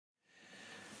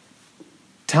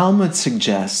Talmud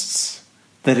suggests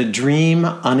that a dream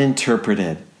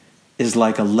uninterpreted is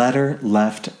like a letter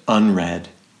left unread.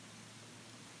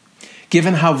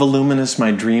 Given how voluminous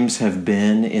my dreams have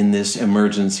been in this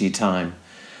emergency time,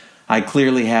 I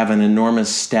clearly have an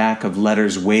enormous stack of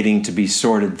letters waiting to be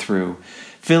sorted through,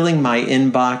 filling my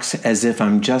inbox as if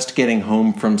I'm just getting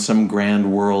home from some grand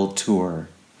world tour.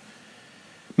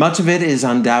 Much of it is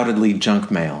undoubtedly junk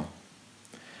mail.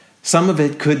 Some of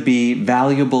it could be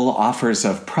valuable offers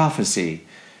of prophecy,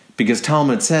 because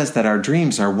Talmud says that our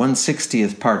dreams are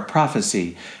 1/60th part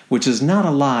prophecy, which is not a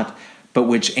lot, but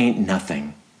which ain't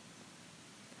nothing.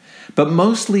 But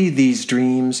mostly these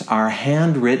dreams are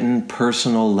handwritten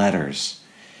personal letters,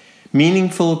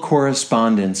 meaningful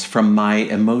correspondence from my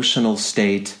emotional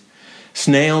state,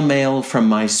 snail mail from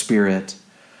my spirit,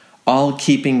 all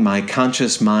keeping my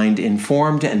conscious mind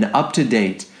informed and up to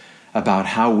date about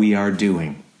how we are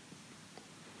doing.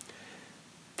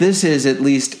 This is at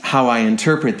least how I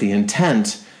interpret the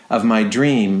intent of my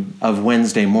dream of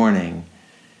Wednesday morning.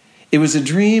 It was a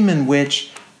dream in which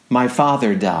my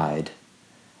father died.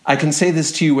 I can say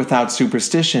this to you without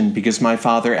superstition because my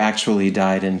father actually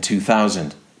died in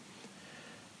 2000.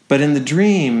 But in the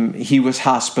dream, he was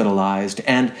hospitalized,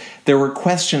 and there were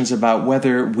questions about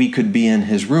whether we could be in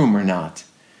his room or not.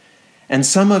 And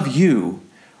some of you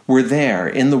were there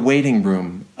in the waiting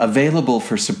room, available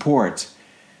for support,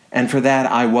 and for that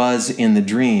I was in the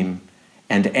dream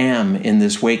and am in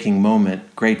this waking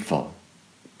moment grateful.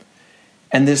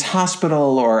 And this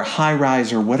hospital or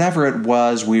high-rise or whatever it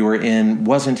was we were in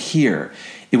wasn't here.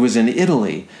 It was in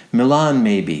Italy, Milan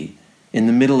maybe, in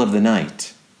the middle of the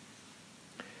night.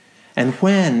 And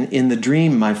when, in the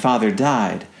dream, my father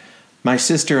died, my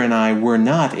sister and I were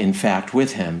not, in fact,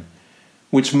 with him,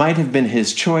 which might have been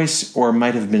his choice or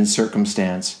might have been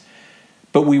circumstance.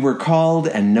 But we were called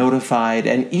and notified,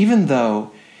 and even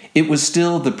though it was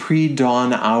still the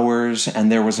pre-dawn hours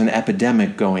and there was an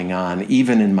epidemic going on,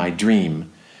 even in my dream,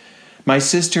 my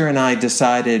sister and I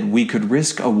decided we could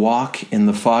risk a walk in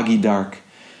the foggy dark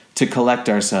to collect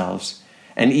ourselves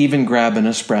and even grab an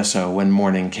espresso when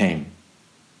morning came.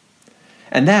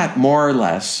 And that, more or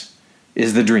less,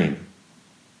 is the dream.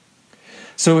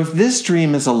 So if this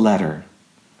dream is a letter,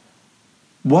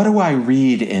 what do I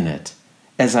read in it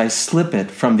as I slip it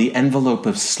from the envelope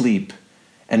of sleep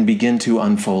and begin to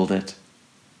unfold it?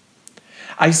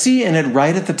 I see in it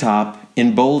right at the top,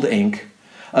 in bold ink,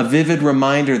 a vivid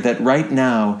reminder that right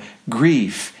now,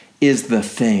 grief is the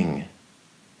thing.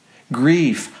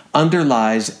 Grief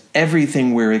underlies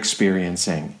everything we're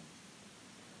experiencing.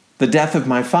 The death of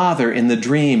my father in the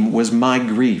dream was my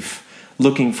grief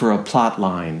looking for a plot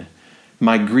line,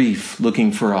 my grief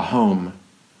looking for a home.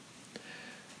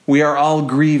 We are all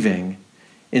grieving,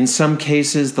 in some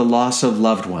cases the loss of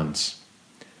loved ones,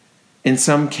 in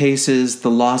some cases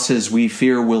the losses we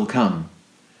fear will come.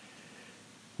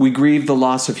 We grieve the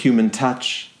loss of human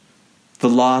touch, the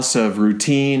loss of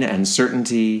routine and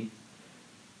certainty,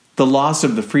 the loss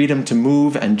of the freedom to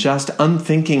move and just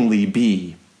unthinkingly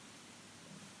be.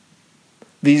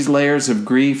 These layers of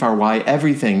grief are why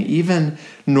everything, even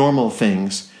normal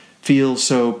things, feel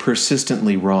so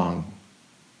persistently wrong.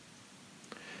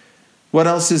 What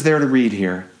else is there to read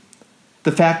here?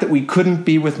 The fact that we couldn't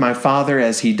be with my father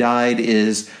as he died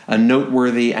is a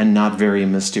noteworthy and not very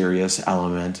mysterious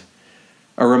element.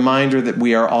 A reminder that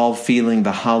we are all feeling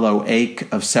the hollow ache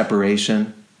of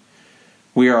separation.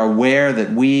 We are aware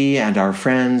that we and our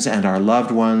friends and our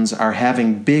loved ones are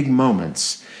having big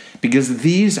moments, because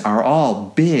these are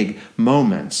all big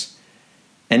moments,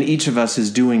 and each of us is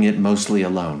doing it mostly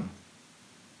alone.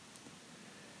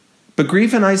 But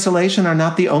grief and isolation are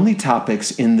not the only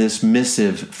topics in this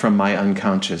missive from my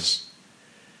unconscious,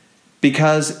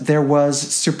 because there was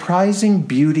surprising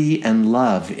beauty and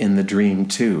love in the dream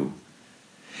too.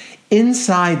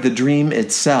 Inside the dream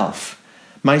itself,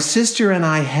 my sister and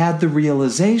I had the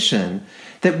realization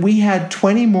that we had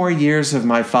 20 more years of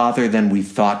my father than we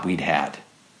thought we'd had.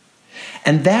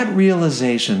 And that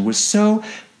realization was so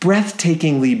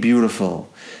breathtakingly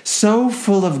beautiful, so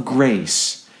full of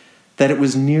grace, that it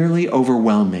was nearly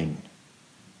overwhelming.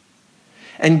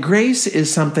 And grace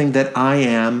is something that I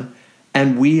am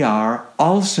and we are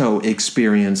also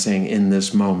experiencing in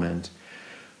this moment.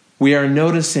 We are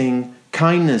noticing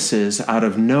kindnesses out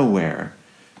of nowhere.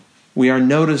 We are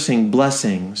noticing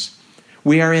blessings.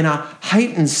 We are in a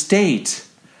heightened state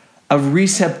of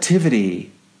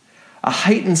receptivity, a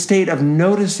heightened state of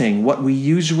noticing what we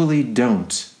usually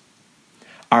don't.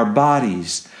 Our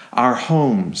bodies, our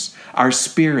homes, our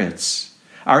spirits,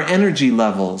 our energy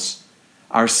levels,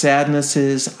 our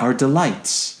sadnesses, our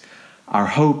delights, our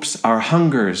hopes, our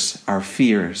hungers, our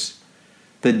fears.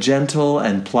 the gentle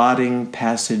and plodding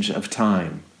passage of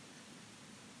time.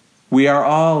 We are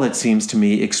all, it seems to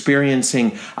me,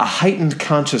 experiencing a heightened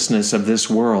consciousness of this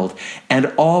world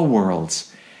and all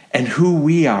worlds and who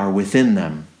we are within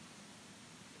them.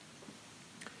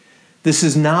 This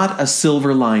is not a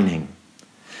silver lining.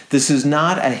 This is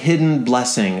not a hidden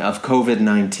blessing of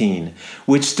COVID-19,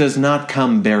 which does not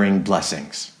come bearing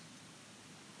blessings.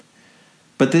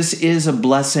 But this is a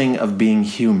blessing of being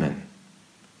human,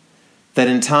 that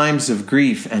in times of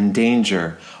grief and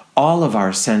danger, all of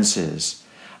our senses,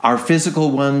 our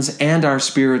physical ones and our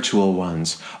spiritual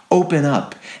ones, open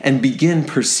up and begin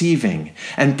perceiving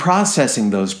and processing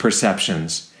those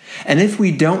perceptions. And if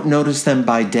we don't notice them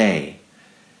by day,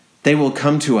 they will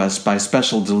come to us by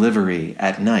special delivery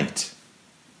at night.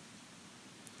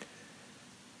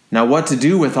 Now, what to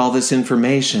do with all this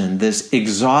information, this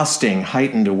exhausting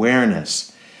heightened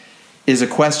awareness, is a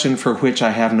question for which I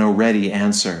have no ready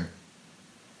answer.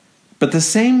 But the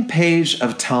same page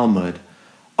of Talmud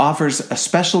offers a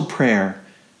special prayer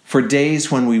for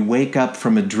days when we wake up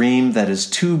from a dream that is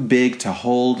too big to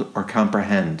hold or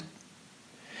comprehend.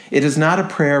 It is not a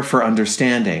prayer for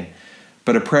understanding,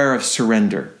 but a prayer of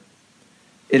surrender.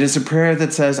 It is a prayer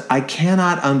that says, I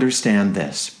cannot understand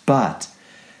this, but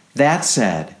that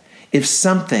said, if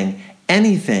something,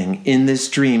 anything in this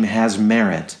dream has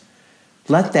merit,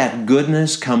 let that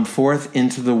goodness come forth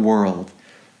into the world,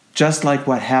 just like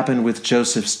what happened with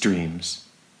Joseph's dreams.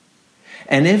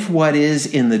 And if what is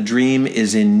in the dream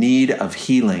is in need of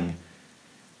healing,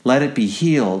 let it be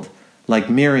healed like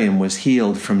Miriam was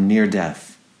healed from near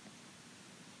death.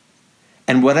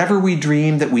 And whatever we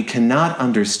dream that we cannot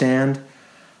understand,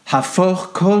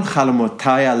 Hafoch kol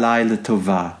chalamotai alai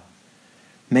letova.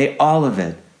 May all of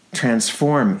it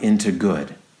transform into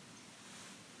good.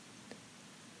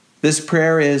 This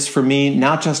prayer is, for me,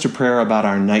 not just a prayer about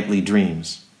our nightly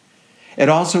dreams. It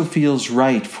also feels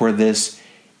right for this,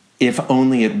 if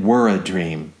only it were a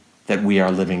dream, that we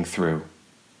are living through.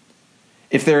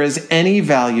 If there is any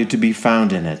value to be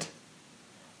found in it,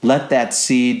 let that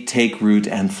seed take root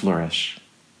and flourish.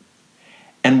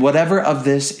 And whatever of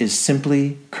this is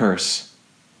simply curse,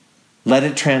 let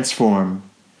it transform,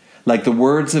 like the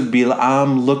words of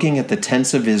Bilam looking at the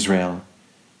tents of Israel,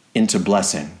 into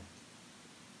blessing.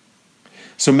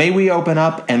 So may we open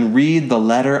up and read the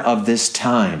letter of this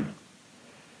time.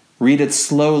 Read it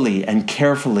slowly and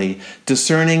carefully,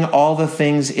 discerning all the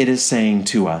things it is saying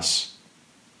to us.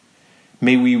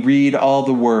 May we read all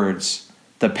the words,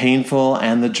 the painful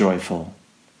and the joyful.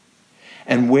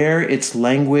 And where its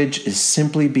language is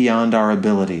simply beyond our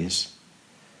abilities,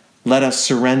 let us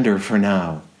surrender for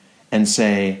now and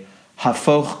say,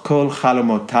 Hafoch kol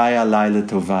chalamotai alai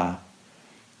letova.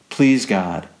 Please,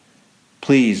 God,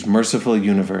 please, merciful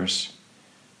universe,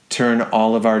 turn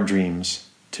all of our dreams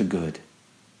to good.